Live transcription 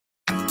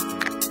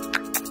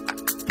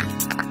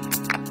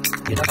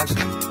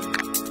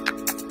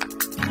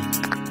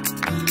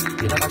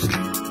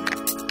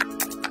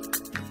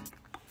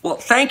Well,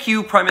 thank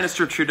you, Prime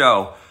Minister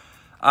Trudeau.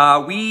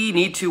 We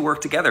need to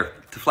work together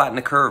to flatten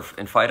the curve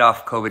and fight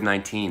off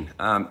COVID-19.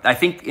 I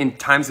think in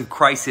times of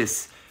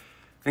crisis,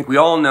 I think we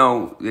all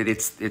know that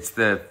it's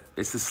the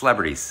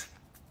celebrities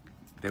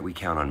that we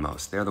count on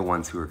most. They're the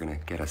ones who are going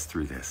to get us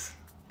through this.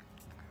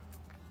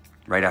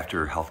 Right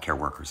after healthcare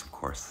workers, of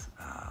course,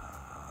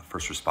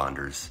 first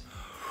responders,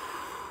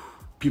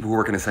 people who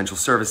work in essential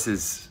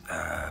services,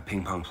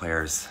 ping pong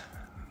players,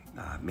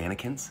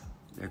 mannequins.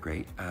 They're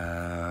great.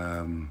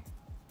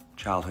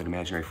 Childhood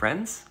imaginary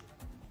friends.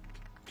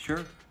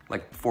 Sure.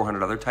 Like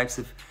 400 other types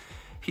of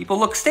people.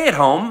 Look, stay at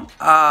home,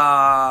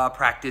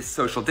 practice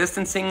social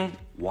distancing,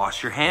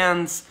 wash your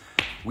hands.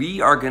 We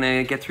are going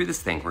to get through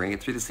this thing. We're going to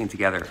get through this thing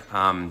together.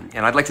 And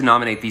I'd like to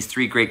nominate these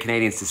three great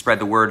Canadians to spread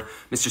the word.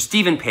 Mr.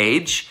 Stephen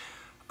Page,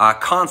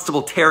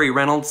 Constable Terry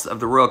Reynolds of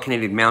the Royal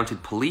Canadian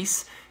Mounted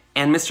Police,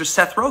 and Mr.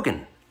 Seth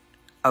Rogen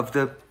of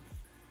the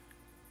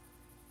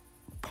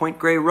Point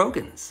Grey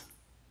Rogans.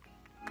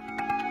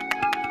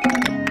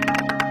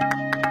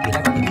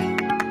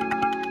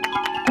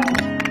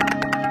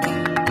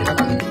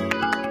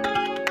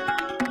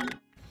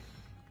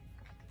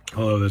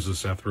 Hello, this is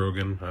Seth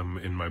Rogen. I'm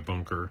in my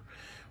bunker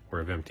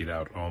where I've emptied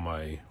out all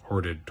my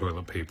hoarded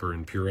toilet paper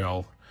and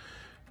Purell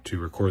to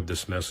record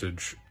this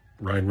message.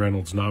 Ryan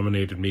Reynolds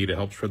nominated me to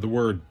help spread the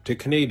word to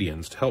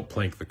Canadians to help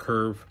plank the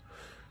curve.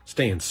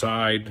 Stay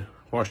inside,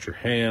 wash your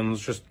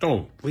hands, just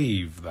don't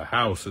leave the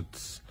house.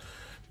 It's,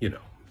 you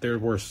know, there are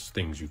worse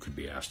things you could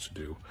be asked to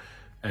do.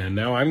 And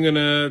now I'm going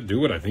to do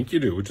what I think you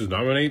do, which is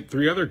nominate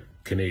three other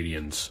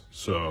Canadians.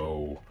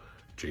 So,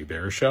 Jay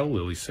Baruchel,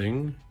 Lily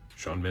Singh,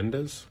 Shawn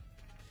Mendes.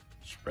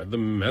 Spread the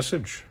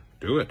message.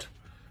 Do it.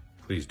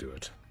 Please do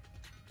it.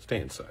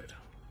 Stay inside.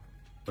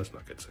 Let's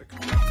not get sick.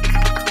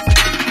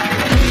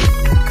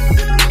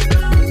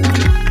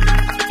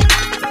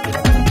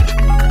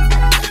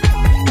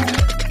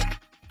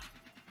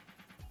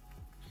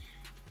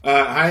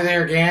 Hi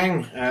there,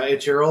 gang.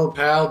 It's your old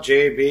pal,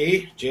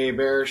 JB, Jay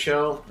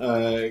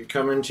Baruchel,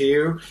 coming to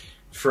you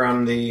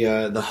from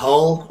the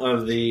hull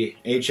of the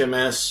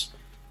HMS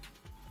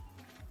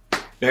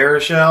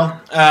Baruchel.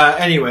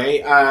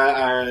 Anyway,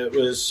 I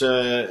was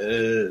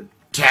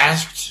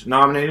tasked,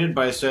 nominated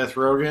by Seth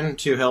Rogen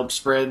to help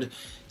spread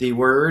the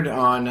word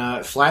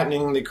on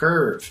flattening the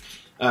curve.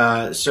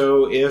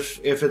 So if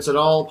it's at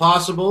all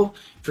possible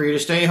for you to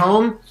stay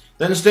home,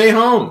 then stay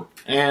home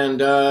and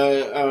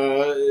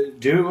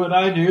do what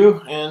I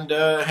do and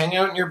hang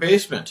out in your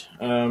basement.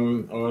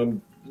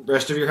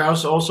 Rest of your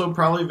house also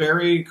probably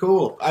very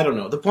cool. I don't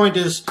know. The point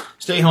is,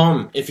 stay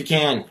home if you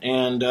can,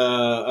 and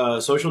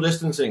social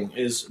distancing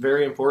is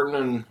very important,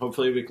 and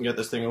hopefully we can get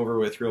this thing over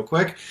with real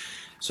quick.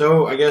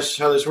 So I guess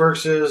how this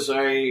works is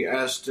I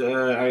asked,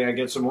 I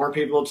get some more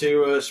people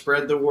to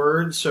spread the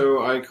word,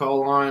 so I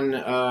call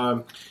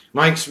on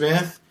Mike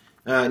Smith,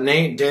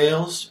 Nate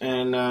Dales,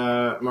 and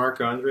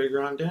Marc-Andre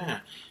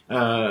Grandin.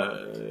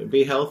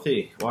 Be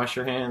healthy, wash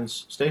your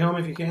hands, stay home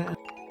if you can.